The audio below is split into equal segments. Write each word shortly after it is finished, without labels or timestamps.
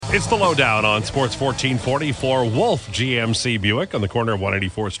It's the Lowdown on Sports 1440 for Wolf GMC Buick on the corner of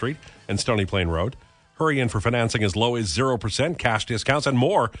 184th Street and Stony Plain Road. Hurry in for financing as low as 0%, cash discounts, and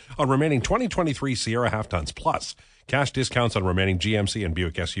more on remaining 2023 Sierra half-tons. Plus, cash discounts on remaining GMC and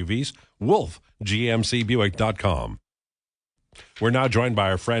Buick SUVs. WolfGMCBuick.com. We're now joined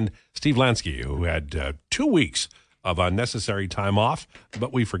by our friend Steve Lansky, who had 2 weeks of unnecessary time off,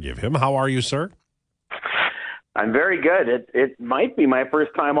 but we forgive him. How are you, sir? I'm very good. It might be my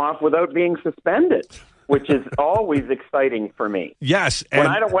first time off without being suspended, which is always exciting for me. Yes,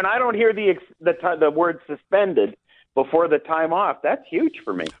 and when I don't hear the word suspended before the time off, that's huge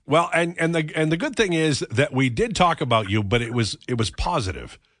for me. Well, and the good thing is that we did talk about you, but it was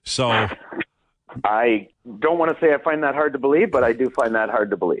positive. So I don't want to say I find that hard to believe, but I do find that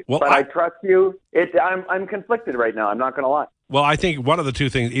hard to believe. Well, but I trust you. I'm conflicted right now. I'm not going to lie. Well, I think one of the two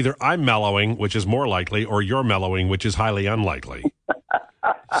things, either I'm mellowing, which is more likely, or you're mellowing, which is highly unlikely.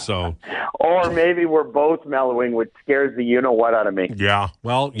 So, or maybe we're both mellowing, which scares the you-know-what out of me. Yeah,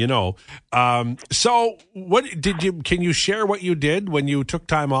 well, you know. So, can you share what you did when you took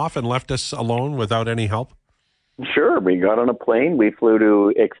time off and left us alone without any help? Sure. We got on a plane. We flew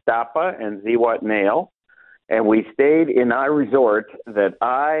to Ixtapa and Zihuatanejo, and we stayed in our resort that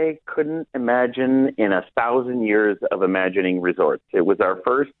I couldn't imagine in 1,000 years of imagining resorts. It was our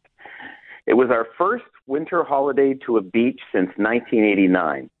first winter holiday to a beach since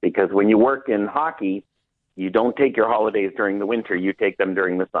 1989, because when you work in hockey, you don't take your holidays during the winter, you take them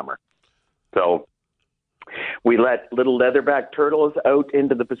during the summer. So we let little leatherback turtles out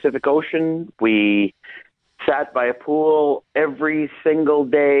into the Pacific Ocean. We sat by a pool every single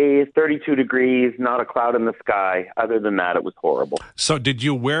day, 32 degrees, not a cloud in the sky. Other than that, it was horrible. So did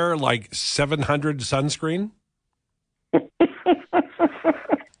you wear like 700 sunscreen?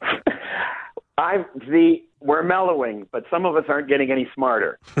 We're mellowing, but some of us aren't getting any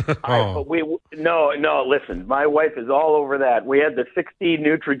smarter. Listen, my wife is all over that. We had the 60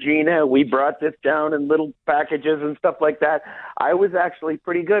 Neutrogena. We brought this down in little packages and stuff like that. I was actually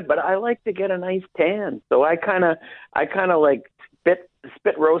pretty good, but I like to get a nice tan. So I kind of like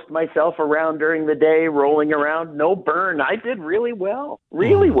spit roast myself around during the day, rolling around. No burn. I did really well.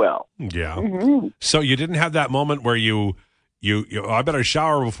 Really well. Yeah. Mm-hmm. So you didn't have that moment where you I better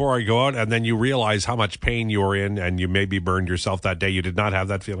shower before I go out, and then you realize how much pain you were in and you maybe burned yourself that day. You did not have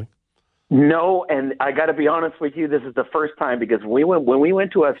that feeling? No, and I got to be honest with you, this is the first time, because when we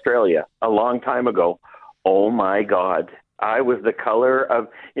went to Australia a long time ago, oh my God, I was the color of,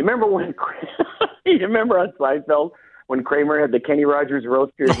 you remember on Seinfeld when Kramer had the Kenny Rogers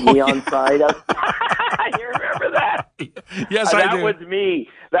Roasters neon side up? You remember that? Yes, I do.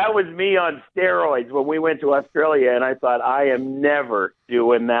 That was me on steroids when we went to Australia, and I thought, I am never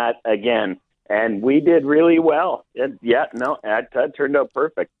doing that again. And we did really well. That turned out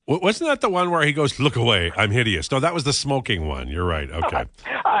perfect. Wasn't that the one where he goes, "Look away, I'm hideous"? No, that was the smoking one. You're right. Okay.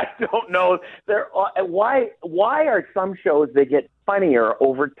 I don't know. Why are some shows that get funnier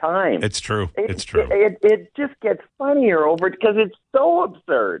over time? It's true. It's true. It just gets funnier because it's so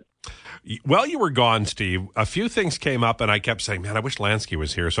absurd. Well, you were gone, Steve. A few things came up, and I kept saying, man, I wish Lansky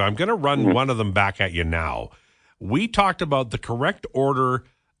was here. So I'm going to run one of them back at you now. We talked about the correct order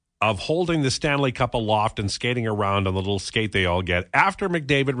of holding the Stanley Cup aloft and skating around on the little skate they all get after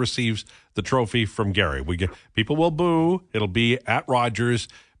McDavid receives the trophy from Gary. People will boo. It'll be at Rogers.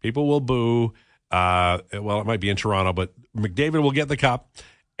 People will boo. It might be in Toronto, but McDavid will get the cup,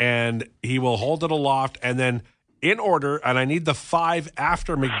 and he will hold it aloft, and then in order, and I need the 5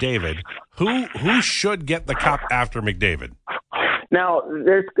 after McDavid. Who should get the cup after McDavid? Now,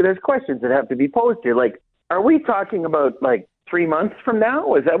 there's questions that have to be posed here. Like, are we talking about like 3 months from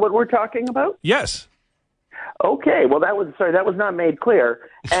now? Is that what we're talking about? Yes. Okay. Well, that was not made clear,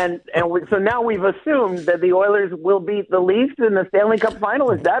 so now we've assumed that the Oilers will beat the Leafs in the Stanley Cup final.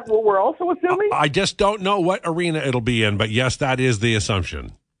 Is that what we're also assuming? I just don't know what arena it'll be in, but yes, that is the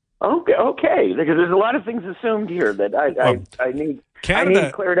assumption. Okay, because there's a lot of things assumed here that I need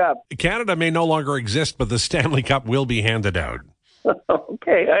cleared up. Canada may no longer exist, but the Stanley Cup will be handed out.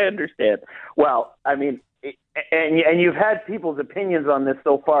 Okay, I understand. Well, I mean, and you've had people's opinions on this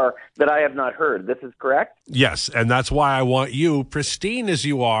so far that I have not heard. This is correct? Yes, and that's why I want you, pristine as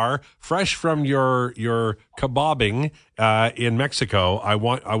you are, fresh from your kebabbing in Mexico. I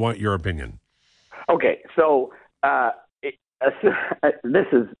want your opinion. Okay, so. This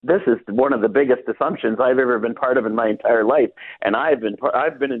is one of the biggest assumptions I've ever been part of in my entire life, and I've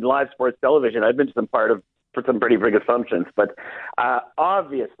been in live sports television. I've been for some pretty big assumptions, but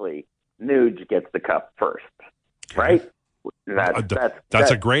obviously Nuge gets the cup first, right? That's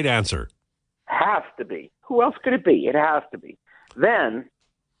a great answer. Has to be. Who else could it be? It has to be. Then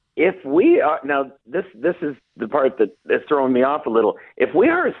if we are now, this is the part that is throwing me off a little. If we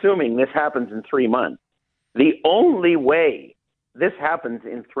are assuming this happens in 3 months, the only way this happens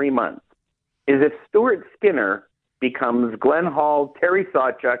in 3 months is if Stuart Skinner becomes Glenn Hall, Terry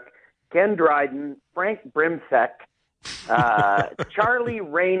Sawchuk, Ken Dryden, Frank Brimsek, Charlie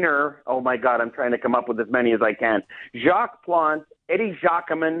Rayner. Oh my God, I'm trying to come up with as many as I can. Jacques Plante, Eddie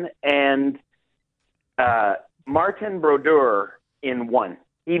Jacquemin, and Martin Brodeur in one.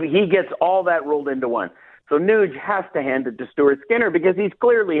 He gets all that rolled into one. So Nuge has to hand it to Stuart Skinner because he's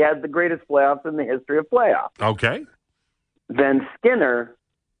clearly had the greatest playoffs in the history of playoffs. Okay. Then Skinner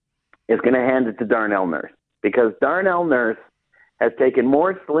is going to hand it to Darnell Nurse because Darnell Nurse has taken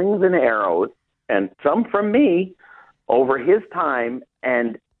more slings and arrows, and some from me, over his time,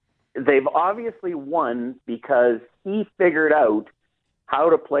 and they've obviously won because he figured out how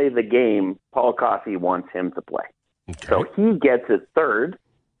to play the game Paul Coffey wants him to play. Okay. So he gets it third.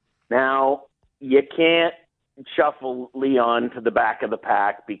 Now, you can't shuffle Leon to the back of the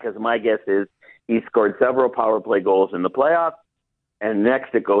pack because my guess is he scored several power play goals in the playoffs, and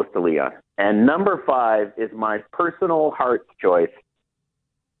next it goes to Leon. And number 5 is my personal heart's choice.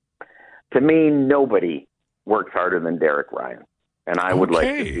 To me, nobody works harder than Derek Ryan, and I would like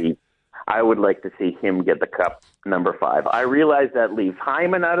to see him get the cup, number 5. I realize that leaves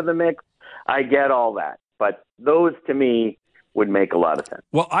Hyman out of the mix. I get all that, but those to me would make a lot of sense.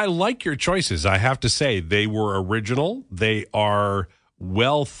 Well, I like your choices. I have to say they were original. They are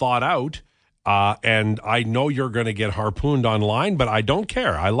well thought out. And I know you're going to get harpooned online, but I don't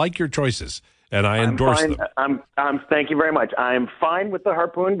care. I like your choices, and I endorse them. Thank you very much. I'm fine with the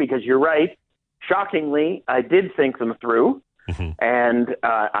harpoon because you're right. Shockingly, I did think them through, and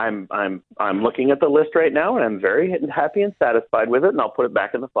I'm looking at the list right now, and I'm very happy and satisfied with it, and I'll put it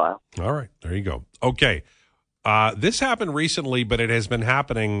back in the file. All right, there you go. Okay, this happened recently, but it has been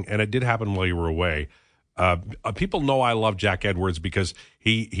happening, and it did happen while you were away. People know I love Jack Edwards because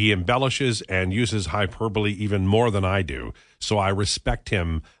he embellishes and uses hyperbole even more than I do. So I respect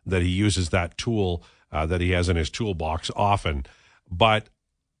him that he uses that tool that he has in his toolbox often. But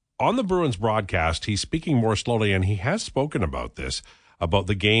on the Bruins broadcast, he's speaking more slowly, and he has spoken about this, about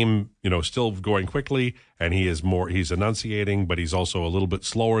the game, still going quickly, and he's enunciating, but he's also a little bit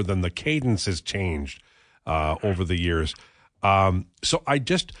slower than the cadence has changed over the years. So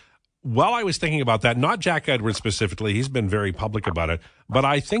while I was thinking about that, not Jack Edwards specifically, he's been very public about it, but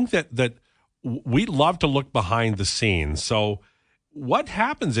I think that we love to look behind the scenes. So what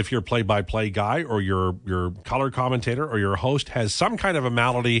happens if your play-by-play guy or your color commentator or your host has some kind of a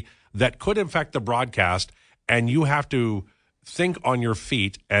malady that could affect the broadcast, and you have to think on your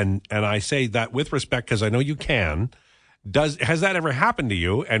feet? And I say that with respect because I know you can. Has that ever happened to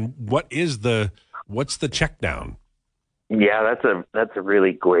you? And what's the check down? Yeah, that's a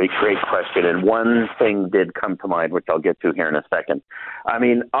really great question. And one thing did come to mind, which I'll get to here in a second. I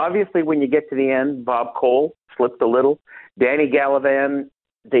mean, obviously, when you get to the end, Bob Cole slipped a little. Danny Gallivan,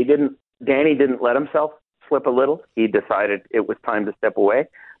 Danny didn't let himself slip a little. He decided it was time to step away.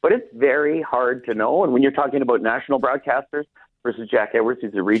 But it's very hard to know. And when you're talking about national broadcasters versus Jack Edwards,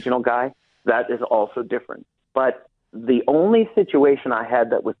 who's a regional guy, that is also different. But the only situation I had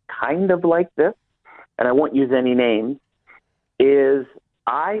that was kind of like this, and I won't use any names, is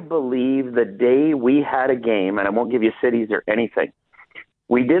I believe the day we had a game, and I won't give you cities or anything,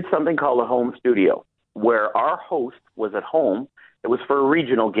 we did something called a home studio, where our host was at home. It was for a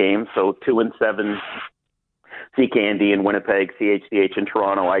regional game, so 2 and 7, CKND in Winnipeg, CHCH in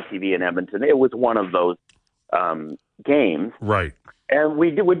Toronto, ITV in Edmonton. It was one of those games. Right. And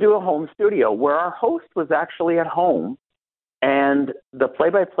we would do a home studio where our host was actually at home, and the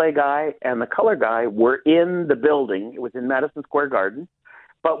play-by-play guy and the color guy were in the building. It was in Madison Square Garden.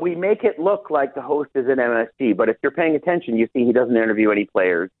 But we make it look like the host is in MSG. But if you're paying attention, you see he doesn't interview any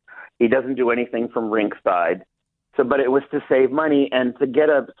players. He doesn't do anything from rinkside. But it was to save money, and to get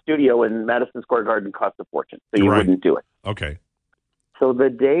a studio in Madison Square Garden cost a fortune. So you wouldn't do it. Okay. So the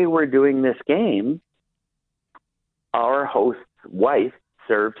day we're doing this game, our host's wife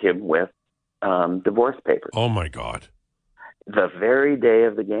served him with divorce papers. Oh, my God. The very day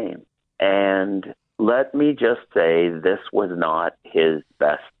of the game. And let me just say, this was not his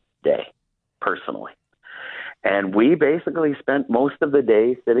best day, personally. And we basically spent most of the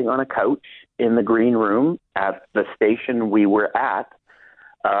day sitting on a couch in the green room at the station we were at,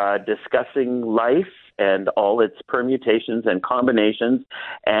 discussing life and all its permutations and combinations,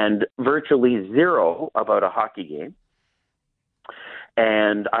 and virtually zero about a hockey game.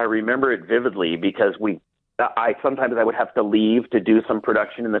 And I remember it vividly because sometimes I would have to leave to do some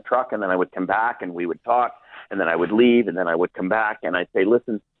production in the truck, and then I would come back and we would talk, and then I would leave, and then I would come back, and I'd say,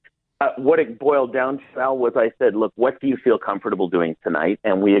 listen, What it boiled down to, Al, was I said, look, what do you feel comfortable doing tonight?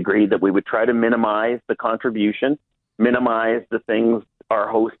 And we agreed that we would try to minimize the contribution, minimize the things our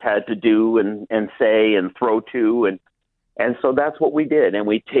host had to do and say and throw to. And so that's what we did. And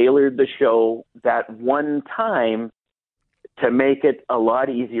we tailored the show that one time to make it a lot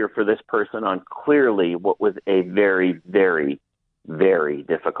easier for this person on clearly what was a very, very, very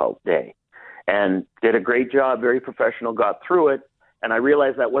difficult day. And did a great job, very professional, got through it. And I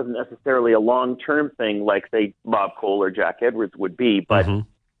realized that wasn't necessarily a long-term thing like, say, Bob Cole or Jack Edwards would be. But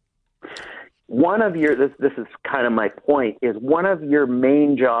one of your, this is kind of my point, is one of your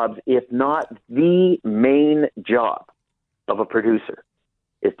main jobs, if not the main job of a producer,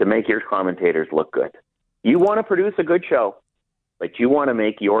 is to make your commentators look good. You want to produce a good show, but you want to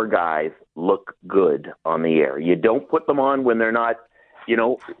make your guys look good on the air. You don't put them on when they're not,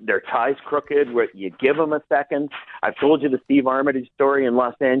 their tie's crooked, where you give them a second. I've told you the Steve Armitage story in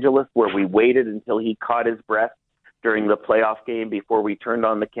Los Angeles where we waited until he caught his breath during the playoff game before we turned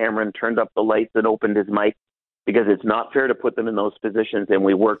on the camera and turned up the lights and opened his mic, because it's not fair to put them in those positions. And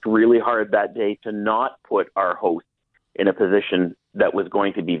we worked really hard that day to not put our host in a position that was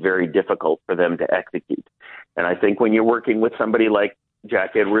going to be very difficult for them to execute. And I think when you're working with somebody like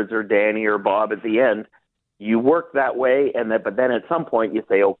Jack Edwards or Danny or Bob at the end, you work that way, but then at some point you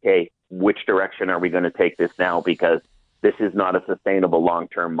say, okay, which direction are we going to take this now? Because this is not a sustainable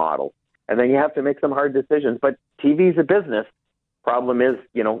long-term model. And then you have to make some hard decisions. But TV is a business. Problem is,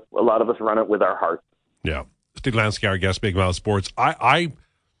 a lot of us run it with our hearts. Yeah. Steve Lansky, our guest, Big Mouth Sports.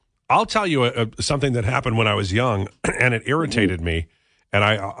 I'll tell you something that happened when I was young, and it irritated me. And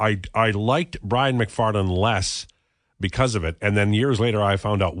I liked Brian McFarlane less because of it. And then years later, I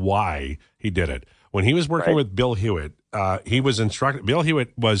found out why he did it. When he was working with Bill Hewitt, he was instructed. Bill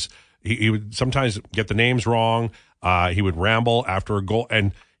Hewitt was, he would sometimes get the names wrong. He would ramble after a goal.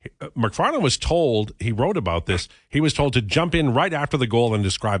 And McFarlane was told, he wrote about this, he was told to jump in right after the goal and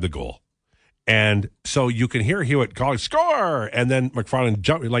describe the goal. And so you can hear Hewitt calling, score! And then McFarlane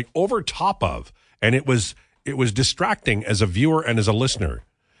jumped like over top of. And it was distracting as a viewer and as a listener.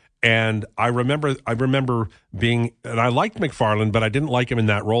 And I remember being, and I liked McFarlane, but I didn't like him in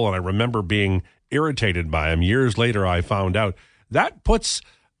that role. And I remember being irritated by him. Years later, I found out that puts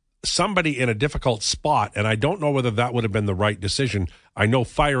somebody in a difficult spot. And I don't know whether that would have been the right decision. I know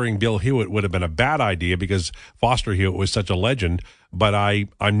firing Bill Hewitt would have been a bad idea because Foster Hewitt was such a legend, but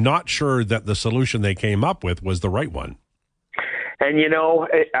I'm not sure that the solution they came up with was the right one. And,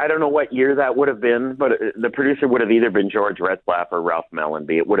 I don't know what year that would have been, but the producer would have either been George Retzlaff or Ralph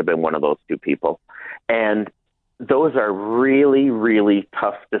Mellenby. It would have been one of those two people. And those are really, really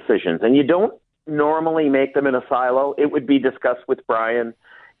tough decisions. And you don't normally make them in a silo. It would be discussed with Brian.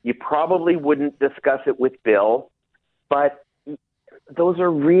 You probably wouldn't discuss it with Bill. But those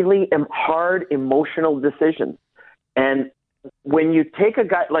are really hard, emotional decisions. And when you take a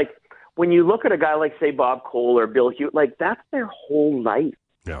guy when you look at a guy like, say, Bob Cole or Bill Hewitt, that's their whole life.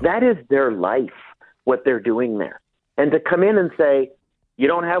 Yeah. That is their life, what they're doing there. And to come in and say, you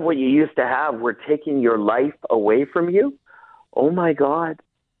don't have what you used to have, we're taking your life away from you. Oh, my God,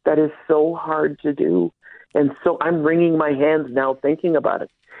 that is so hard to do. And so I'm wringing my hands now thinking about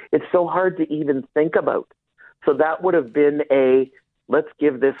it. It's so hard to even think about. So that would have been let's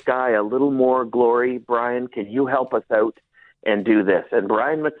give this guy a little more glory. Brian, can you help us out and do this? And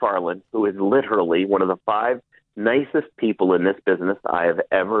Brian McFarlane, who is literally one of the 5 nicest people in this business I have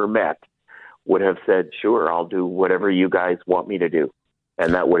ever met, would have said, sure, I'll do whatever you guys want me to do.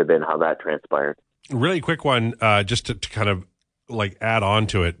 And that would have been how that transpired. Really quick one, just to kind of add on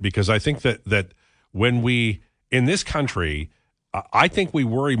to it, because I think that when we, in this country, I think we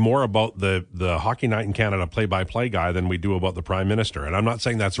worry more about the Hockey Night in Canada play-by-play guy than we do about the Prime Minister. And I'm not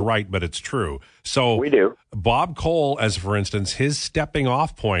saying that's right, but it's true. So we do. Bob Cole, as for instance, his stepping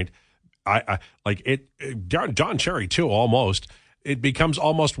off point, John Cherry too, almost. It becomes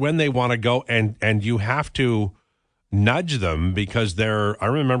almost when they want to go, and you have to nudge them because I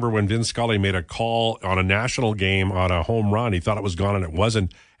remember when Vin Scully made a call on a national game on a home run. He thought it was gone and it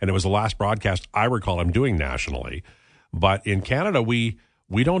wasn't, and it was the last broadcast I recall him doing nationally. But in Canada, we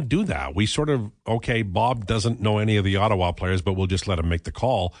don't do that. We sort of, okay, Bob doesn't know any of the Ottawa players, but we'll just let him make the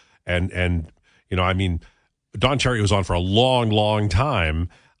call. And Don Cherry was on for a long, long time.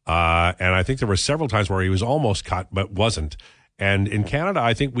 And I think there were several times where he was almost cut, but wasn't. And in Canada,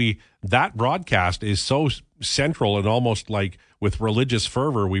 I think that broadcast is so central and almost like with religious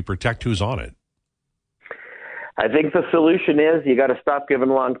fervor, we protect who's on it. I think the solution is you got to stop giving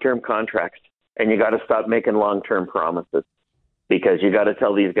long-term contracts. And you got to stop making long-term promises, because you got to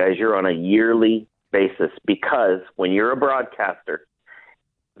tell these guys you're on a yearly basis, because when you're a broadcaster,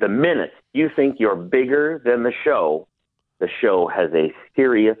 The minute you think you're bigger than the show has a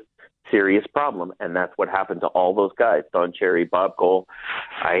serious, serious problem, and that's what happened to all those guys, Don Cherry, Bob Cole.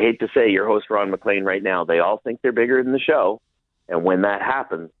 I hate to say your host, Ron McLean, right now, they all think they're bigger than the show, and when that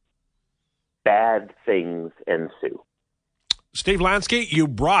happens, bad things ensue. Steve Lansky, you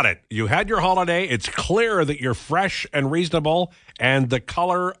brought it. You had your holiday. It's clear that you're fresh and reasonable and the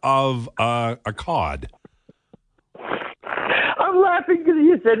color of a cod. I'm laughing because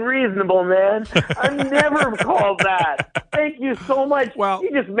you said reasonable, man. I've never called that. Thank you so much. Well,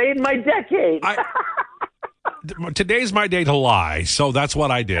 you just made my decade. Today's my day to lie, so that's what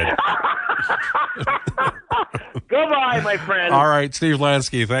I did. Goodbye, my friend. All right, Steve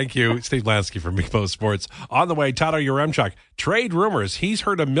Lansky, thank you. Steve Lansky from Meepo Sports. On the way, Tyler Yaremchuk. Trade rumors. He's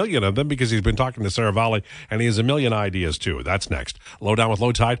heard a million of them because he's been talking to Saravalli, and he has a million ideas, too. That's next. Lowdown with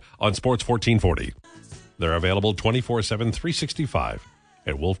Lowetide on Sports 1440. They're available 24/7, 365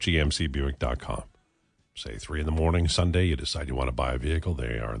 at wolfgmcbuick.com. Say 3 in the morning, Sunday, you decide you want to buy a vehicle.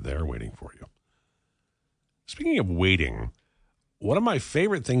 They are there waiting for you. Speaking of waiting, one of my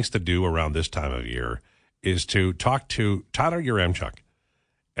favorite things to do around this time of year is to talk to Tyler Yaremchuk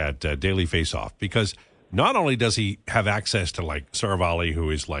at Daily Faceoff, because not only does he have access to like Saravalli, who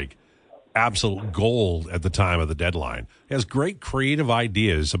is like absolute gold at the time of the deadline, he has great creative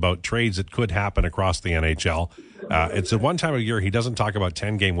ideas about trades that could happen across the NHL. It's the one time of year he doesn't talk about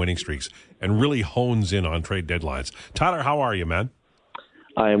 10-game winning streaks and really hones in on trade deadlines. Tyler, how are you, man?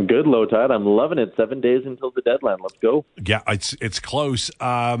 I am good, Lowetide. I'm loving it. 7 days until the deadline. Let's go. Yeah, it's close.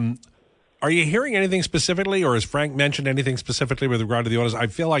 Are you hearing anything specifically, or has Frank mentioned anything specifically with regard to the Oilers? I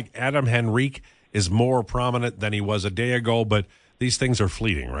feel like Adam Henrique is more prominent than he was a day ago, but these things are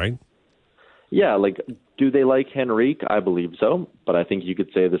fleeting, right? Yeah, do they like Henrique? I believe so, but I think you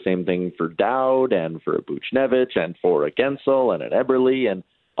could say the same thing for Dowd and for Buchnevich and for a Gensel and an Eberle and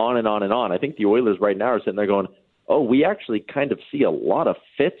on and on and on. I think the Oilers right now are sitting there going, oh, we actually kind of see a lot of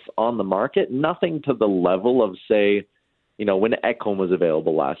fits on the market, nothing to the level of, say, when Ekholm was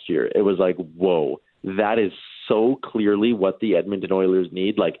available last year. It was like, whoa, that is so clearly what the Edmonton Oilers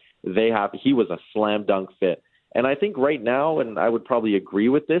need. He was a slam dunk fit. And I think right now, and I would probably agree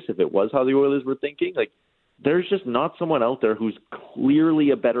with this if it was how the Oilers were thinking, there's just not someone out there who's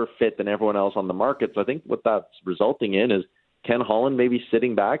clearly a better fit than everyone else on the market. So I think what that's resulting in is Ken Holland maybe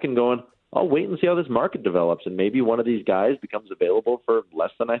sitting back and going, I'll wait and see how this market develops, and maybe one of these guys becomes available for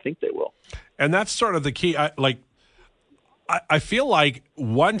less than I think they will. And that's sort of the key. I feel like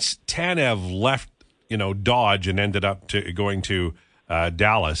once Tanev left, Dodge and ended up going to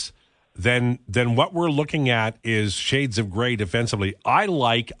Dallas, then what we're looking at is shades of gray defensively.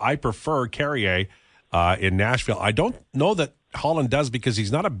 I prefer Carrier in Nashville. I don't know that Holland does, because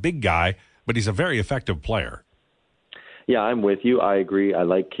he's not a big guy, but he's a very effective player. Yeah, I'm with you. I agree. I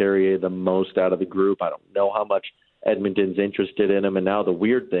like Carrier the most out of the group. I don't know how much Edmonton's interested in him. And now the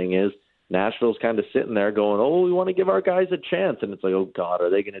weird thing is Nashville's kind of sitting there going, oh, we want to give our guys a chance. And it's like, oh, God, are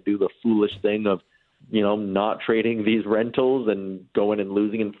they going to do the foolish thing of, not trading these rentals and going and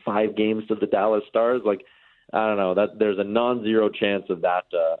losing in 5 games to the Dallas Stars? I don't know. That there's a non-zero chance of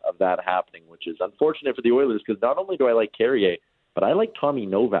that happening, which is unfortunate for the Oilers, because not only do I like Carrier, but I like Tommy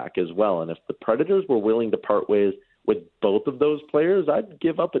Novak as well. And if the Predators were willing to part ways with both of those players, I'd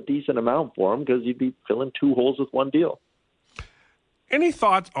give up a decent amount for them, because you'd be filling 2 holes with one deal. Any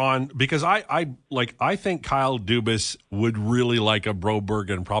thoughts on, because I think Kyle Dubas would really like a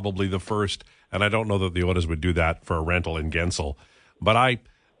Broberg and probably the first, and I don't know that the Oilers would do that for a rental in Gensel, but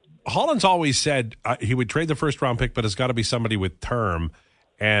Holland's always said he would trade the first round pick, but it's got to be somebody with term,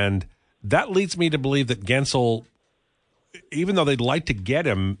 and that leads me to believe that Gensel, even though they'd like to get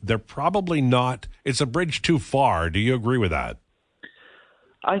him, they're probably not. It's a bridge too far. Do you agree with that?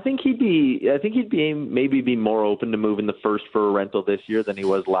 I think he'd be more open to moving the first for a rental this year than he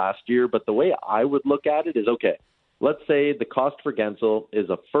was last year. But the way I would look at it is, okay, let's say the cost for Gensel is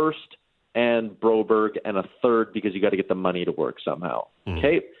a first and Broberg and a third, because you got to get the money to work somehow. Mm.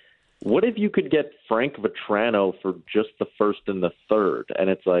 Okay. What if you could get Frank Vetrano for just the first and the third? And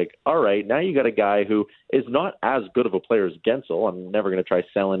it's like, all right, now you got a guy who is not as good of a player as Gensel. I'm never going to try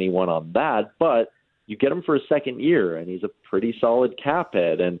sell anyone on that, but you get him for a second year, and he's a pretty solid cap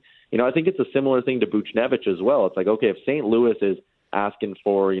head. And, I think it's a similar thing to Buchnevich as well. It's like, okay, if St. Louis is asking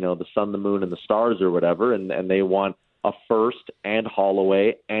for, the sun, the moon, and the stars or whatever, and they want a first and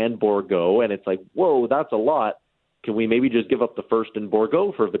Holloway and Bourgault, and it's like, whoa, that's a lot. Can we maybe just give up the first and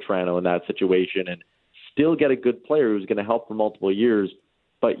Bourgault for Vetrano in that situation and still get a good player who's going to help for multiple years,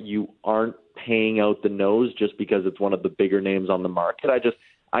 but you aren't paying out the nose just because it's one of the bigger names on the market?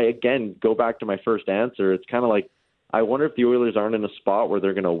 I again go back to my first answer. It's kind of like, I wonder if the Oilers aren't in a spot where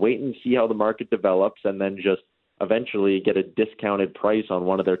they're going to wait and see how the market develops and then just eventually get a discounted price on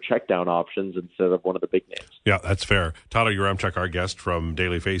one of their check-down options instead of one of the big names. Yeah, that's fair. Tyler Yaremchuk, our guest from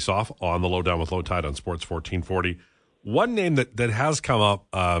Daily Faceoff on the Lowdown with Lowetide on Sports 1440. One name that has come up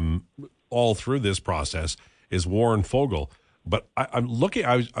all through this process is Warren Foegele. But I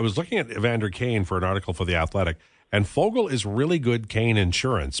was looking at Evander Kane for an article for The Athletic, and Foegele is really good Kane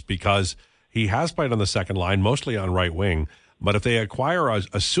insurance because he has played on the second line, mostly on right wing. But if they acquire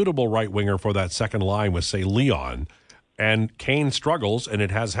a suitable right winger for that second line with, say, Leon, and Kane struggles, and it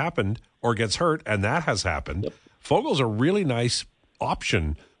has happened, or gets hurt, and that has happened, Fogel's a really nice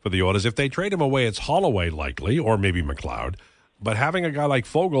option for the Oilers. If they trade him away, it's Holloway likely, or maybe McLeod. But having a guy like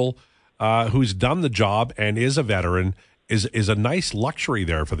Foegele who's done the job and is a veteran is a nice luxury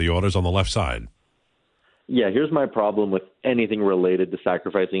there for the Oilers on the left side. Yeah, here's my problem with anything related to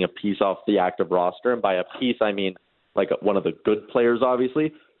sacrificing a piece off the active roster. And by a piece, I mean like one of the good players,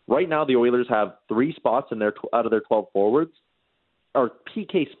 obviously. Right now, the Oilers have 3 spots in their out of their 12 forwards are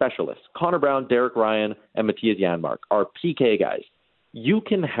PK specialists. Connor Brown, Derek Ryan, and Matthias Janmark are PK guys. You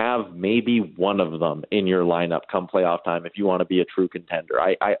can have maybe one of them in your lineup come playoff time if you want to be a true contender.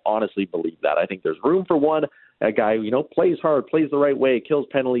 I honestly believe that. I think there's room for one. A guy who, plays hard, plays the right way, kills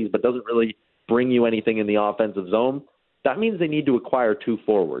penalties, but doesn't really bring you anything in the offensive zone. That means they need to acquire 2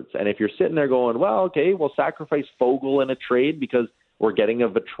 forwards. And if you're sitting there going, well, okay, we'll sacrifice Foegele in a trade because we're getting a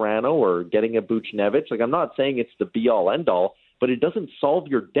Vetrano or getting a Buchnevich. Like, I'm not saying it's the be-all, end-all, but it doesn't solve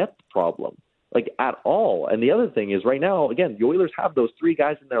your depth problem, at all. And the other thing is right now, again, the Oilers have those 3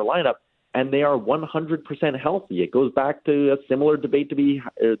 guys in their lineup, and they are 100% healthy. It goes back to a similar debate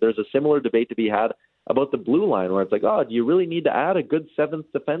there's a similar debate to be had about the blue line where it's like, oh, do you really need to add a good 7th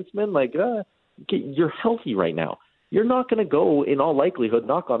defenseman? You're healthy right now. You're not going to go, in all likelihood,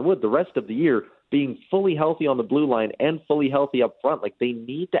 knock on wood, the rest of the year being fully healthy on the blue line and fully healthy up front. They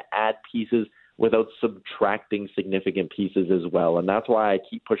need to add pieces without subtracting significant pieces as well. And that's why I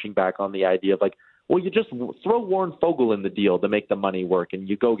keep pushing back on the idea of you just throw Warren Foegele in the deal to make the money work and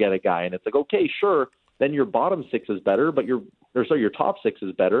you go get a guy. And it's okay, sure, then your bottom 6 is better, your top 6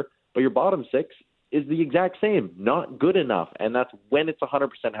 is better, but your bottom 6 is the exact same, not good enough. And that's when it's 100%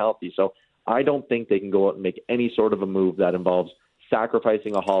 healthy. So I don't think they can go out and make any sort of a move that involves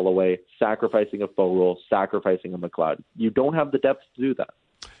sacrificing a Holloway, sacrificing a Foegele, sacrificing a McLeod. You don't have the depth to do that.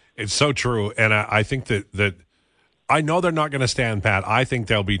 It's so true, and I think that I know they're not going to stand pat. I think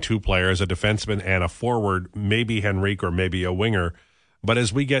there'll be 2 players, a defenseman and a forward, maybe Henrique or maybe a winger. But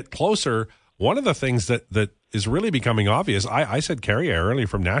as we get closer, one of the things that is really becoming obvious, I said Carrier earlier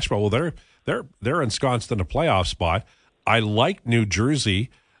from Nashville. Well, they're ensconced in a playoff spot. I like New Jersey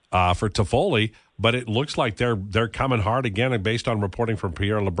for Toffoli, but it looks like they're coming hard again, and based on reporting from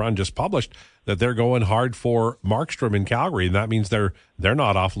Pierre LeBrun just published, that they're going hard for Markstrom in Calgary, and that means they're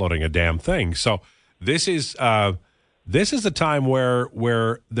not offloading a damn thing. So this is a time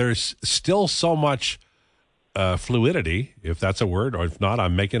where there's still so much fluidity, if that's a word, or if not,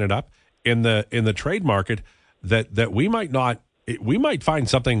 I'm making it up, in the trade market that we might find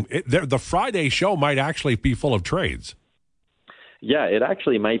something. The Friday show might actually be full of trades. Yeah, it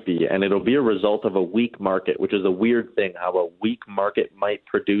actually might be, and it'll be a result of a weak market, which is a weird thing, how a weak market might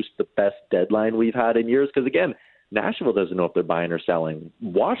produce the best deadline we've had in years. Because, again, Nashville doesn't know if they're buying or selling.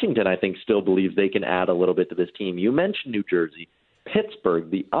 Washington, I think, still believes they can add a little bit to this team. You mentioned New Jersey, Pittsburgh,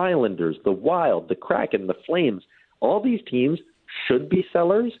 the Islanders, the Wild, the Kraken, the Flames. All these teams should be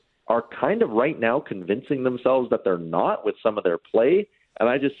sellers, are kind of right now convincing themselves that they're not with some of their play. And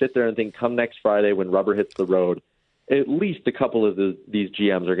I just sit there and think, come next Friday when rubber hits the road, at least a couple of these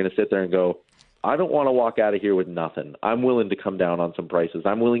GMs are going to sit there and go, I don't want to walk out of here with nothing. I'm willing to come down on some prices.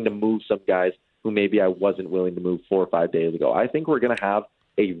 I'm willing to move some guys who maybe I wasn't willing to move 4 or 5 days ago. I think we're going to have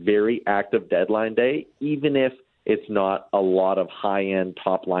a very active deadline day, even if it's not a lot of high-end,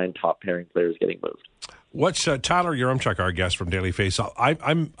 top-line, top-pairing players getting moved. What's Tyler Yaremchuk, our guest from Daily Faceoff?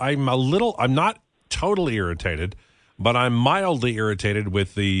 I'm not totally irritated, but I'm mildly irritated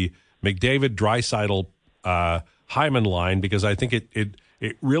with the McDavid, Draisaitl, Hyman line, because I think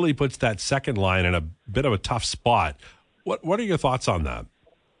it really puts that second line in a bit of a tough spot. What are your thoughts on that?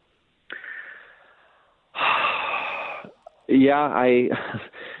 Yeah,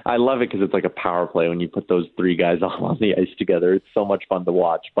 I love it because it's like a power play when you put those 3 guys all on the ice together. It's so much fun to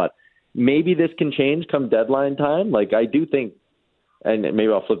watch. But maybe this can change come deadline time. I do think, and maybe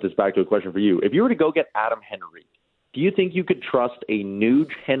I'll flip this back to a question for you. If you were to go get Adam Henrique, do you think you could trust a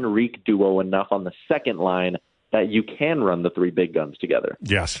Nuge-Henrique duo enough on the second line that you can run the 3 big guns together?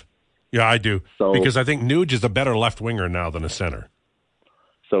 Yes. Yeah, I do. Because I think Nuge is a better left winger now than a center.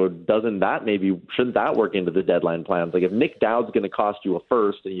 So shouldn't that work into the deadline plans? Like if Nick Dowd's going to cost you a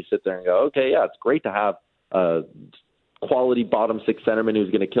first and you sit there and go, okay, yeah, it's great to have a quality bottom six centerman who's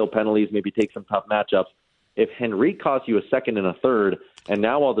going to kill penalties, maybe take some tough matchups. If Henrique costs you a second and a third, and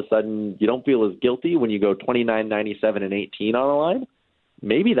now all of a sudden you don't feel as guilty when you go 29, 97, and 18 on the line,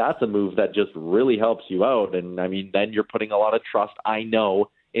 maybe that's a move that just really helps you out. And, I mean, then you're putting a lot of trust, I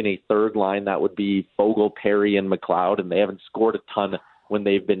know, in a third line that would be Fogle, Perry, and McLeod, and they haven't scored a ton when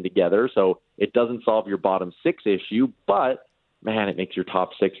they've been together. So it doesn't solve your bottom six issue, but, man, it makes your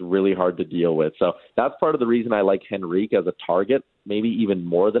top six really hard to deal with. So that's part of the reason I like Henrique as a target, maybe even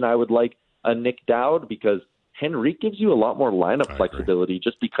more than I would like a Nick Dowd, because Henrique gives you a lot more lineup flexibility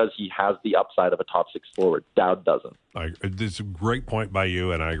just because he has the upside of a top six forward. Dowd doesn't. It's a great point by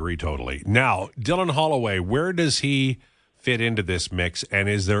you, and I agree totally. Now, Dylan Holloway, where does he fit into this mix, and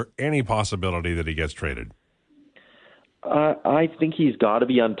is there any possibility that he gets traded? I think he's got to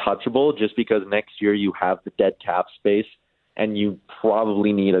be untouchable just because next year you have the dead cap space, and you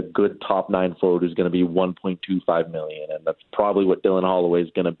probably need a good top nine forward who's going to be $1.25 million, and that's probably what Dylan Holloway is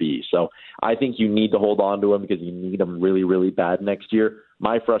going to be. So I think you need to hold on to him because you need him really, really bad next year.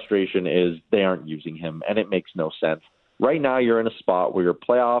 My frustration is they aren't using him, and it makes no sense. Right now you're in a spot where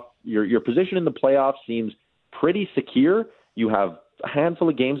your position in the playoffs seems pretty secure. You have a handful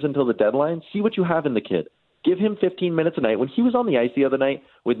of games until the deadline. See what you have in the kid. Give him 15 minutes a night. When he was on the ice the other night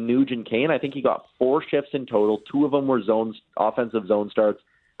with Nuge and Kane, I think he got 4 shifts in total. 2 of them were offensive zone starts,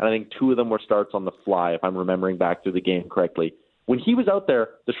 and I think 2 of them were starts on the fly, if I'm remembering back through the game correctly. When he was out there,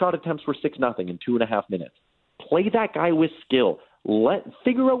 the shot attempts were 6-0 in 2.5 minutes. Play that guy with skill.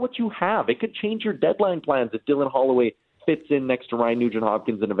 Figure out what you have. It could change your deadline plans if Dylan Holloway fits in next to Ryan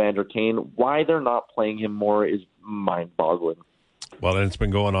Nugent-Hopkins and Evander Kane. Why they're not playing him more is mind-boggling. Well, and it's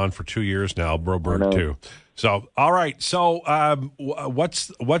been going on for 2 years now, Broberg too. So, all right. So, what's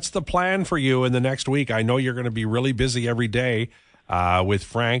the plan for you in the next week? I know you're going to be really busy every day with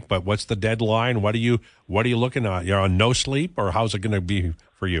Frank, but what's the deadline? What are you looking at? You're on no sleep, or how's it going to be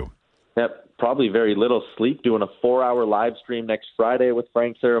for you? Yep, probably very little sleep. Doing a 4-hour live stream next Friday with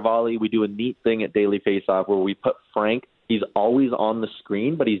Frank Saravalli. We do a neat thing at Daily Faceoff where we put Frank. He's always on the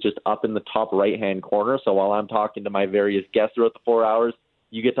screen, but he's just up in the top right-hand corner. So while I'm talking to my various guests throughout the 4 hours,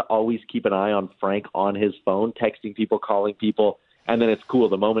 you get to always keep an eye on Frank on his phone, texting people, calling people. And then it's cool.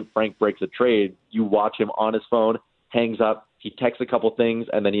 The moment Frank breaks a trade, you watch him on his phone, hangs up, he texts a couple things,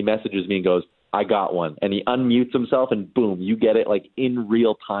 and then he messages me and goes, I got one. And he unmutes himself, and boom, you get it like in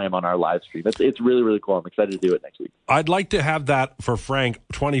real time on our live stream. It's really, really cool. I'm excited to do it next week. I'd like to have that for Frank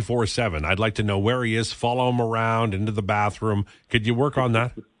 24/7. I'd like to know where he is, follow him around into the bathroom. Could you work on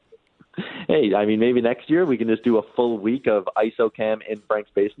that? Hey, I mean, maybe next year we can just do a full week of ISOCAM in Frank's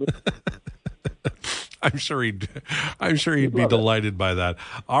basement. I'm sure he'd be delighted by that.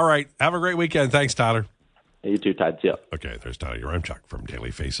 All right. Have a great weekend. Thanks, Tyler. Hey, you too, Tide. See ya. Okay, there's Tyler Yaremchuk from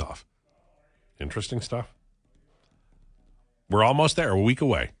Daily Faceoff. Interesting stuff. We're almost there, a week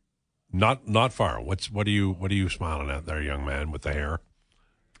away. Not far. What are you smiling at there, young man with the hair?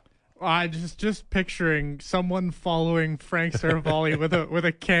 I just picturing someone following Frank Saravalli with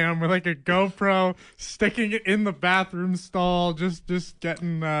a cam, with like a GoPro, sticking it in the bathroom stall, just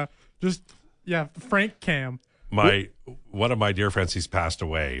getting Frank cam. One of my dear friends, he's passed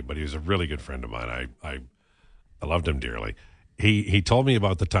away, but he was a really good friend of mine. I loved him dearly. He told me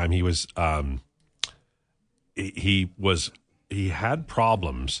about the time he was he had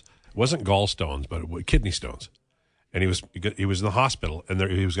problems. It wasn't gallstones, but kidney stones. And he was in the hospital, and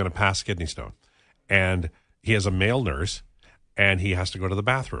he was going to pass kidney stone. And he has a male nurse, and he has to go to the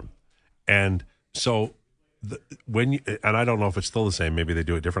bathroom. And so and I don't know if it's still the same. Maybe they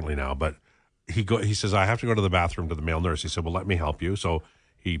do it differently now. But he says, I have to go to the bathroom to the male nurse. He said, well, let me help you. So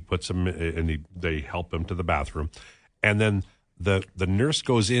he puts him, and they help him to the bathroom. And then the nurse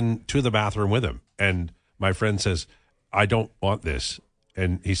goes into the bathroom with him. And my friend says, I don't want this.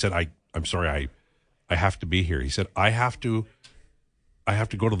 And he said, I'm sorry, I have to be here. He said, I have to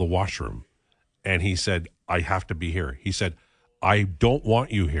go to the washroom. And he said, I have to be here. He said, I don't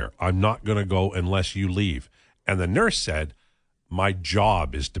want you here. I'm not going to go unless you leave. And the nurse said, my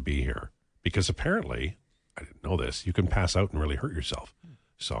job is to be here. Because apparently, I didn't know this, you can pass out and really hurt yourself.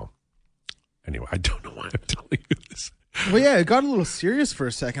 So anyway, I don't know why I'm telling you this. Well, yeah, it got a little serious for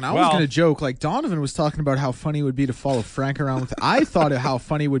a second. I was going to joke, like Donovan was talking about how funny it would be to follow Frank around with. I thought of how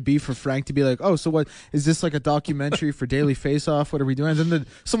funny it would be for Frank to be like, oh, so what, is this like a documentary for Daily Faceoff? What are we doing? And then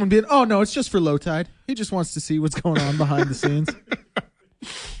someone being, oh, no, it's just for Lowetide. He just wants to see what's going on behind the scenes.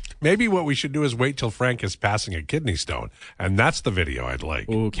 Maybe what we should do is wait till Frank is passing a kidney stone. And that's the video I'd like.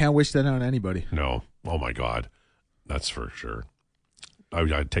 Oh, can't wish that on anybody. No. Oh, my God. That's for sure.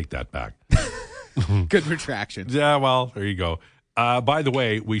 I take that back. Good retraction. Yeah, well, there you go. By the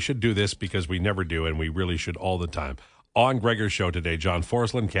way, we should do this because we never do, and we really should all the time. On Gregor's show today, John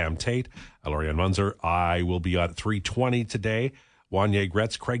Forsland, Cam Tate, Lorianne Munzer. I will be at 3:20 today. Wanye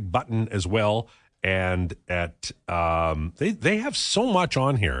Gretz, Craig Button as well. And at they have so much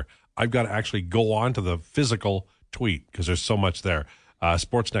on here. I've got to actually go on to the physical tweet because there's so much there.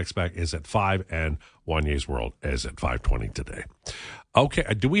 Sports Next Back is at 5, and Wanye's World is at 5:20 today. Okay,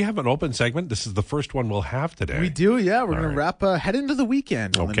 do we have an open segment? This is the first one we'll have today. We do, yeah. We're going to wrap, head into the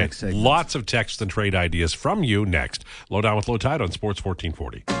weekend on the next segment. Lots of text and trade ideas from you next. Lowdown with Lowetide on Sports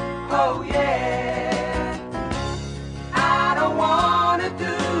 1440. Oh, yeah. I don't want to do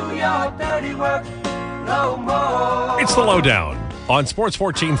your dirty work no more. It's the Lowdown on Sports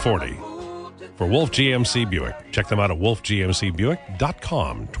 1440 for Wolf GMC Buick. Check them out at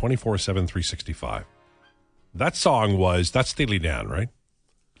wolfgmcbuick.com, 24/7, 365. That song that's Steely Dan, right?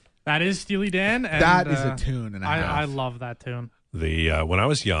 That is Steely Dan. And, that is a tune and a half. I love that tune. When I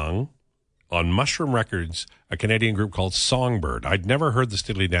was young, on Mushroom Records, a Canadian group called Songbird. I'd never heard the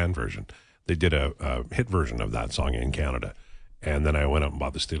Steely Dan version. They did a hit version of that song in Canada. And then I went up and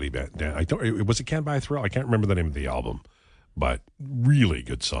bought the Steely Dan. Was it Can't Buy a Thrill? I can't remember the name of the album, but really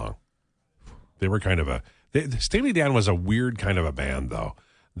good song. They were kind of Steely Dan was a weird kind of a band, though.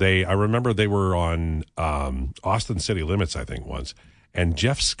 I remember they were on Austin City Limits, I think, once. And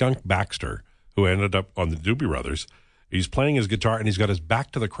Jeff Skunk Baxter, who ended up on the Doobie Brothers, he's playing his guitar and he's got his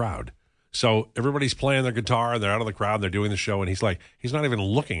back to the crowd. So everybody's playing their guitar and they're out of the crowd and they're doing the show. And he's not even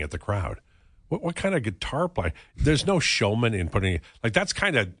looking at the crowd. What kind of guitar play? There's no showman in putting it. That's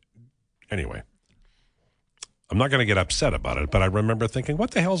kind of, anyway. I'm not going to get upset about it, but I remember thinking,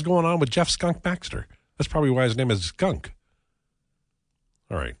 what the hell's going on with Jeff Skunk Baxter? That's probably why his name is Skunk.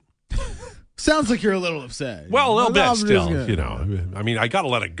 All right. Sounds like you're a little upset. Well, a little bit still, you know. I mean, I got to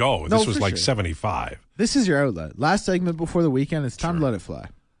let it go. This was like 75. This is your outlet. Last segment before the weekend. It's time to let it fly.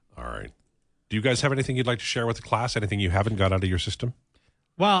 All right. Do you guys have anything you'd like to share with the class? Anything you haven't got out of your system?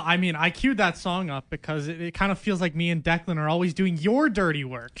 Well, I mean, I queued that song up because it kind of feels like me and Declan are always doing your dirty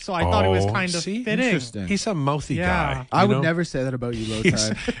work. So I thought it was kind of fitting. Interesting. He's a mouthy guy. I would never say that about you,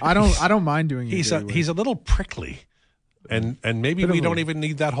 Lowetide. I don't mind doing your dirty work. He's a little prickly. And maybe we don't even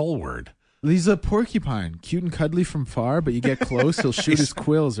need that whole word. He's a porcupine, cute and cuddly from far, but you get close, he'll shoot his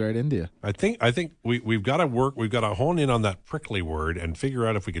quills right into you. I think we've got to hone in on that prickly word and figure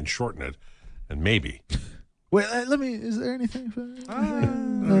out if we can shorten it, and maybe. Wait, is there anything? I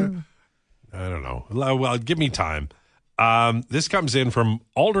don't know. Well, give me time. This comes in from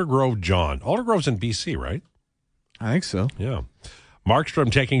Aldergrove John. Aldergrove's in BC, right? I think so. Yeah.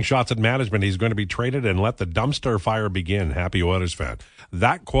 Markstrom taking shots at management. He's going to be traded and let the dumpster fire begin. Happy Oilers fan.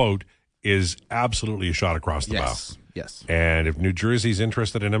 That quote is absolutely a shot across the bow. Yes. And if New Jersey's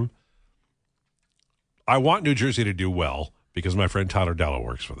interested in him, I want New Jersey to do well because my friend Tyler Dello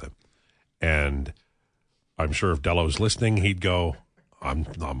works for them. And I'm sure if Dello's listening, he'd go, I'm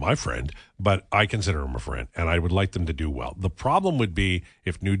not my friend, but I consider him a friend, and I would like them to do well. The problem would be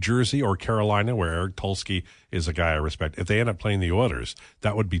if New Jersey or Carolina, where Eric Tulsky is a guy I respect, if they end up playing the Oilers,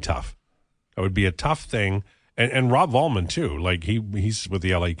 that would be tough. That would be a tough thing. And Rob Volman, too. Like, he's with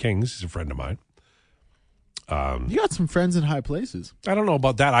the LA Kings. He's a friend of mine. You got some friends in high places. I don't know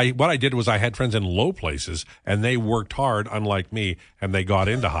about that. What I did was I had friends in low places, and they worked hard, unlike me, and they got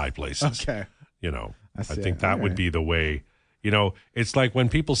into high places. Okay. You know, I think that would be the way. You know, it's like when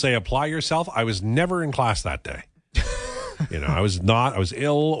people say apply yourself, I was never in class that day. I was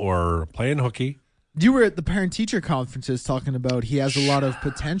ill or playing hooky. You were at the parent-teacher conferences talking about he has a lot of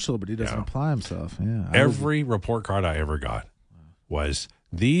potential, but he doesn't apply himself. Yeah. Every report card I ever got was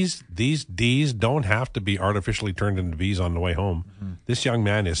these D's don't have to be artificially turned into B's on the way home. Mm-hmm. This young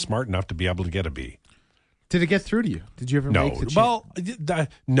man is smart enough to be able to get a B. Did it get through to you? Did you ever make the change? Well,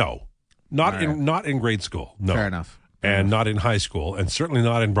 no. Not in grade school. No. Fair enough. And not in high school, and certainly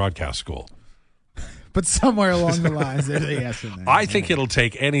not in broadcast school. But somewhere along the lines, there's a yes in there. I think it'll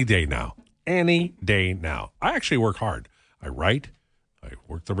take any day now. Any day now. I actually work hard. I write. I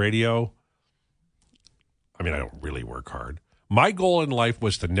work the radio. I mean, I don't really work hard. My goal in life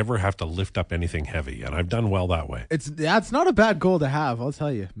was to never have to lift up anything heavy, and I've done well that way. It's not a bad goal to have, I'll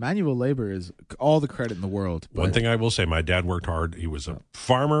tell you. Manual labor is all the credit in the world. One thing I will say, my dad worked hard. He was a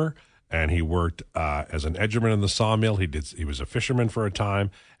farmer, and he worked as an edgerman in the sawmill. He was a fisherman for a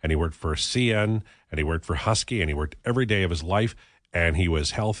time, and he worked for CN, and he worked for Husky, and he worked every day of his life, and he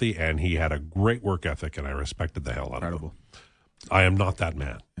was healthy, and he had a great work ethic, and I respected the hell out of him. I am not that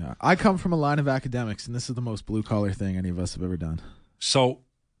man. Yeah. I come from a line of academics, and this is the most blue-collar thing any of us have ever done. So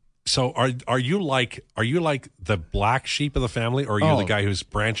So are you like the black sheep of the family, or are you the guy who's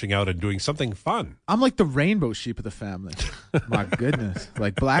branching out and doing something fun? I'm like the rainbow sheep of the family. My goodness.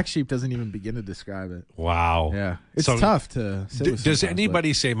 Like black sheep doesn't even begin to describe it. Wow. Yeah. It's tough to say. Does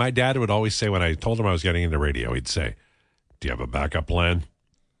anybody say, my dad would always say when I told him I was getting into radio, he'd say, do you have a backup plan?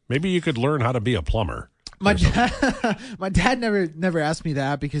 Maybe you could learn how to be a plumber. My dad never asked me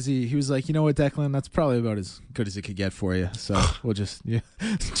that because he was like, you know what, Declan, that's probably about as good as it could get for you. So we'll just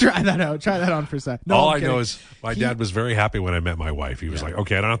try that out. Try that on for a second. No, all I know is my dad was very happy when I met my wife. He was like,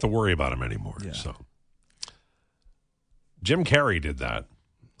 okay, I don't have to worry about him anymore. Yeah. So Jim Carrey did that.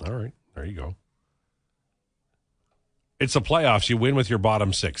 All right, there you go. It's the playoffs. You win with your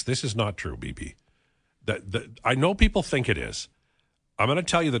bottom six. This is not true, BB. I know people think it is. I'm going to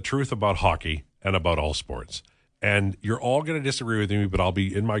tell you the truth about hockey and about all sports. And you're all going to disagree with me, but I'll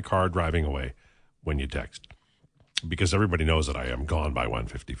be in my car driving away when you text. Because everybody knows that I am gone by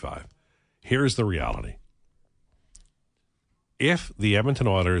 1:55. Here's the reality. If the Edmonton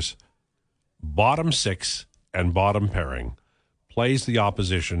Oilers bottom six and bottom pairing plays the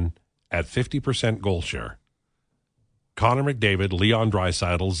opposition at 50% goal share, Connor McDavid, Leon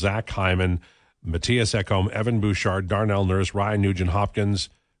Draisaitl, Zach Hyman, Matthias Ekholm, Evan Bouchard, Darnell Nurse, Ryan Nugent-Hopkins,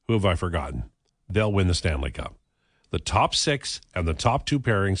 who have I forgotten? They'll win the Stanley Cup. The top six and the top two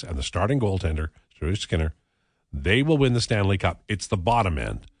pairings and the starting goaltender, Stuart Skinner, they will win the Stanley Cup. It's the bottom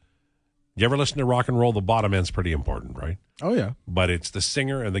end. You ever listen to rock and roll? The bottom end's pretty important, right? Oh, yeah. But it's the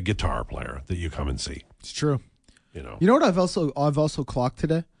singer and the guitar player that you come and see. It's true. You know what I've also clocked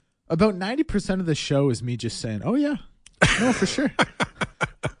today? About 90% of the show is me just saying, oh, yeah. No, for sure.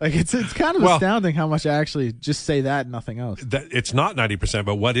 Like it's kind of astounding how much I actually just say that and nothing else. It's not 90%,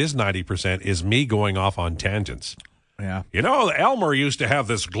 but what is 90% is me going off on tangents. Yeah. Elmer used to have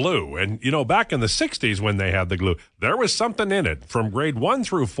this glue, and back in the 60s when they had the glue, there was something in it from grade 1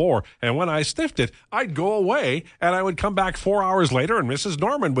 through 4, and when I sniffed it, I'd go away, and I would come back 4 hours later, and Mrs.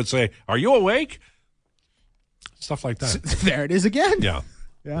 Norman would say, "Are you awake?" Stuff like that. There it is again. Yeah.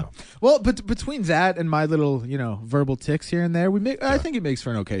 Yeah. Well, but between that and my little, verbal tics here and there, I think it makes for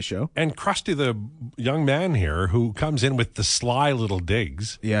an okay show. And Krusty, the young man here, who comes in with the sly little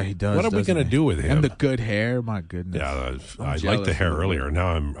digs. Yeah, he does. What are we going to do with him? And the good hair, my goodness. Yeah, I liked the hair earlier. Now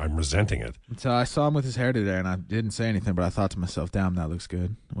I'm resenting it. So I saw him with his hair today, and I didn't say anything, but I thought to myself, damn, that looks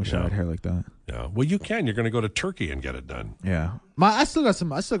good. I wish I had hair like that. Yeah. Well, you can. You're going to go to Turkey and get it done. Yeah. I still got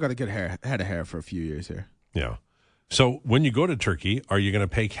a good head of hair for a few years here. Yeah. So when you go to Turkey, are you going to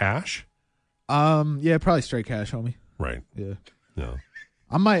pay cash? Yeah, probably straight cash, homie. Right. Yeah. No.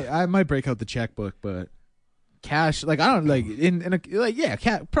 I might break out the checkbook, but cash, like I don't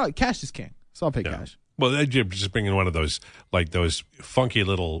probably cash is king. So I'll pay cash. Well, you're just bringing one of those those funky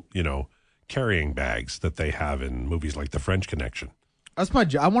little carrying bags that they have in movies like The French Connection. That's my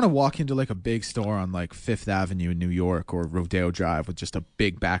job. I want to walk into like a big store on like Fifth Avenue in New York or Rodeo Drive with just a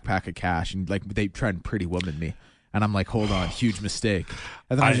big backpack of cash, and like they try and Pretty Woman me. And I'm like, hold on, huge mistake.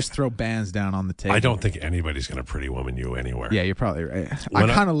 And then I just throw bands down on the table. I don't think anybody's going to Pretty Woman you anywhere. Yeah, you're probably right. I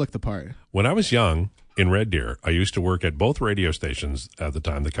kind of look the part. When I was young in Red Deer, I used to work at both radio stations at the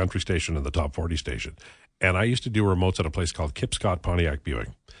time, the country station and the top 40 station. And I used to do remotes at a place called Kip Scott Pontiac Buick.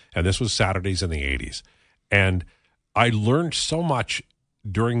 And this was Saturdays in the 80s. And I learned so much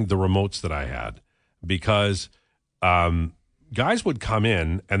during the remotes that I had because guys would come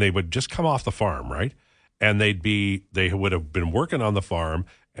in and they would just come off the farm, right? And they would have been working on the farm,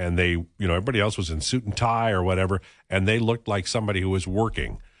 and everybody else was in suit and tie or whatever, and they looked like somebody who was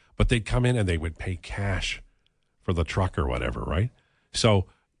working. But they'd come in and they would pay cash for the truck or whatever, right? So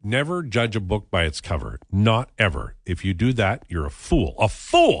never judge a book by its cover. Not ever. If you do that, you're a fool. A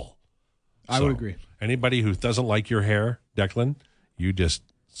fool! I would agree. Anybody who doesn't like your hair, Declan, you just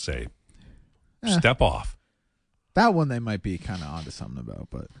say, step off. That one they might be kind of onto something about,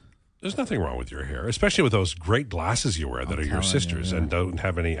 but... There's nothing wrong with your hair, especially with those great glasses you wear that are your sister's and don't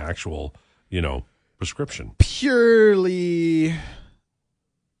have any actual, prescription. Purely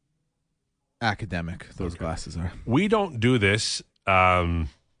academic, those glasses are. We don't do this ever.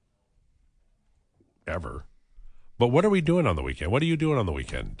 But what are we doing on the weekend? What are you doing on the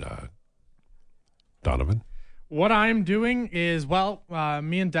weekend, Donovan? What I'm doing is, me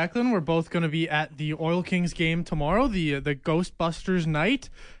and Declan, we're both going to be at the Oil Kings game tomorrow, the Ghostbusters night.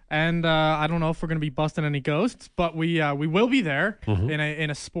 And I don't know if we're going to be busting any ghosts, but we will be there in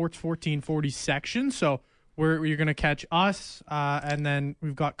a Sports 1440 section. So you're going to catch us, and then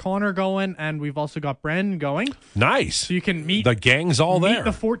we've got Connor going, and we've also got Brandon going. Nice. So you can meet the gang's all there. Meet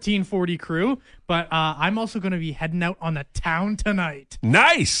the 1440 crew. But I'm also going to be heading out on the town tonight.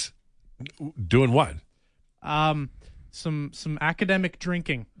 Nice. Doing what? some academic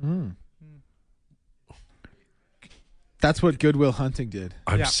drinking. That's what Goodwill Hunting did.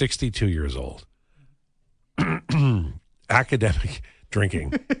 I'm 62 years old. Academic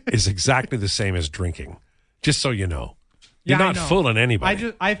drinking is exactly the same as drinking, just so you know. You're not fooling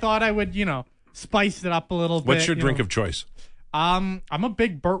anybody. I thought I would, spice it up a little bit. What's your drink of choice? I'm a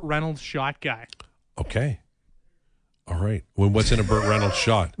big Burt Reynolds shot guy. Okay. All right. What's in a Burt Reynolds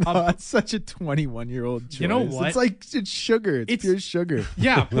shot? That's such a 21-year-old choice. You know what? It's sugar. It's pure sugar.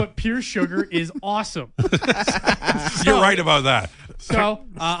 Yeah, but pure sugar is awesome. You're right about that. So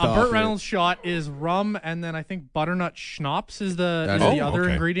a Burt Reynolds shot is rum, and then I think butternut schnapps is the other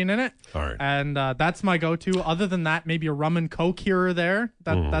ingredient in it. All right. And that's my go-to. Other than that, maybe a rum and Coke here or there.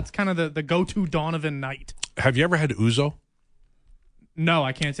 That's kind of the go-to Donovan night. Have you ever had ouzo? No,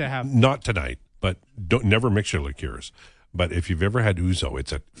 I can't say I have. Not tonight, but never mix your liqueurs. But if you've ever had ouzo,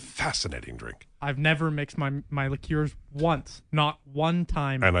 it's a fascinating drink. I've never mixed my liqueurs once. Not one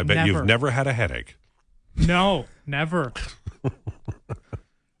time. And I bet you've never had a headache. No, never.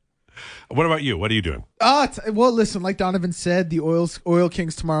 What about you? What are you doing? Well, listen, like Donovan said, the Oil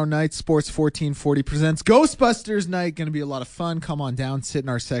Kings tomorrow night, Sports 1440 presents Ghostbusters Night. Going to be a lot of fun. Come on down, sit in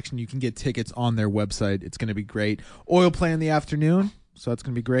our section. You can get tickets on their website. It's going to be great. Oil play in the afternoon, so that's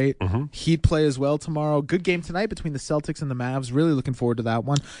going to be great. Heat play as well tomorrow. Good game tonight between the Celtics and the Mavs. Really looking forward to that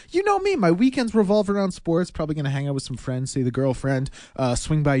one. You know me, my weekends revolve around sports. Probably going to hang out with some friends, see the girlfriend,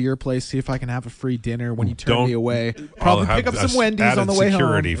 swing by your place, see if I can have a free dinner when you turn me away. Probably pick up some Wendy's on the way home.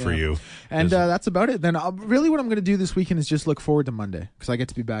 Security for you. And that's about it. Then really what I'm going to do this weekend is just look forward to Monday because I get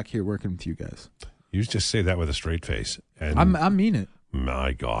to be back here working with you guys. You just say that with a straight face. And I mean it.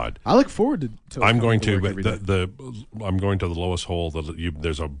 My God, I look forward to. I'm going to I'm going to the lowest hole.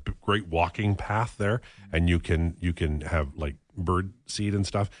 There's a great walking path there, and you can have like bird seed and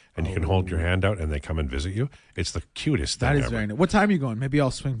stuff, and you can hold your hand out, and they come and visit you. It's the cutest thing. That is ever. very nice. What time are you going? Maybe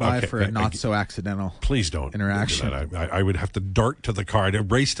I'll swing by for a not so accidental. Please don't interaction. Do that. I would have to dart to the car, to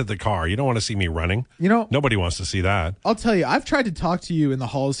race to the car. You don't want to see me running. Nobody wants to see that. I'll tell you, I've tried to talk to you in the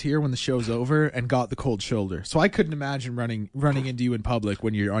halls here when the show's over, and got the cold shoulder. So I couldn't imagine running into you in public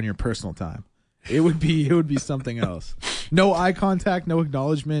when you're on your personal time. It would be something else. No eye contact, no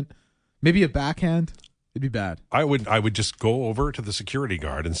acknowledgement, maybe a backhand. It'd be bad. I would just go over to the security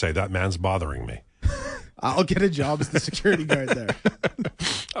guard and say, that man's bothering me. I'll get a job as the security guard there.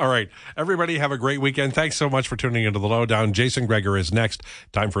 All right. Everybody have a great weekend. Thanks so much for tuning into the Lowdown. Jason Greger is next.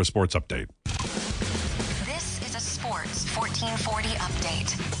 Time for a sports update. This is a Sports 1440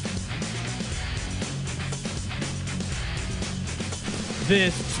 update.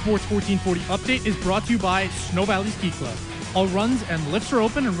 This Sports 1440 update is brought to you by Snow Valley Ski Club. All runs and lifts are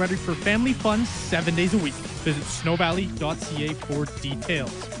open and ready for family fun 7 days a week. Visit snowvalley.ca for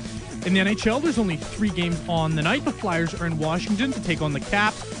details. In the NHL, there's only 3 games on the night. The Flyers are in Washington to take on the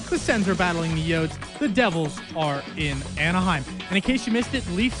Caps. The Sens are battling the Yotes. The Devils are in Anaheim. And in case you missed it,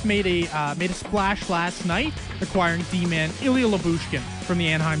 the Leafs made a splash last night, acquiring D-man Ilya Lyubushkin from the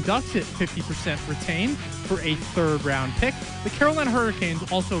Anaheim Ducks at 50% retained for a 3rd-round pick. The Carolina Hurricanes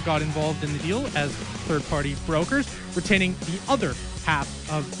also got involved in the deal as third-party brokers, retaining the other half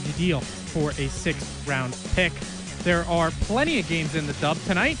of the deal for a 6th-round pick. There are plenty of games in the dub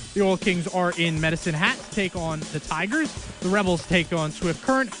tonight. The Oil Kings are in Medicine Hat to take on the Tigers. The Rebels take on Swift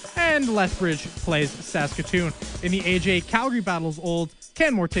Current, and Lethbridge plays Saskatoon. In the AJ, Calgary battles Old,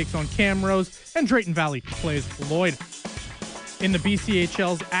 Canmore takes on Camrose, and Drayton Valley plays Lloyd. In the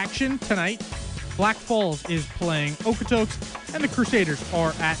BCHL's action tonight, Black Falls is playing Okotoks, and the Crusaders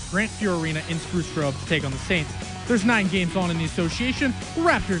are at Grant Fuhr Arena in Spruce Grove to take on the Saints. There's 9 games on in the association. The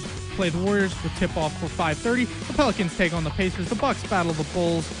Raptors play the Warriors with tip-off for 5:30. The Pelicans take on the Pacers. The Bucks battle the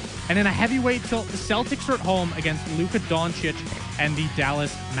Bulls. And in a heavyweight tilt, the Celtics are at home against Luka Doncic and the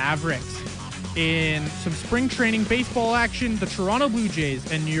Dallas Mavericks. In some spring training baseball action, the Toronto Blue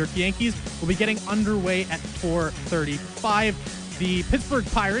Jays and New York Yankees will be getting underway at 4:35. The Pittsburgh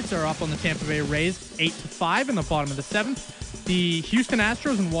Pirates are up on the Tampa Bay Rays 8-5 in the bottom of the 7th. The Houston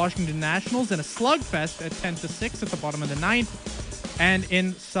Astros and Washington Nationals in a slugfest at 10-6 at the bottom of the 9th. And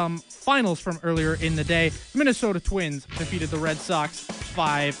in some finals from earlier in the day, the Minnesota Twins defeated the Red Sox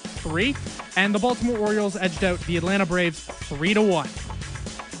 5-3. And the Baltimore Orioles edged out the Atlanta Braves 3-1.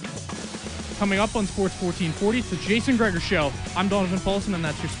 Coming up on Sports 1440, it's the Jason Greger Show. I'm Donovan Paulson, and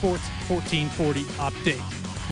that's your Sports 1440 update.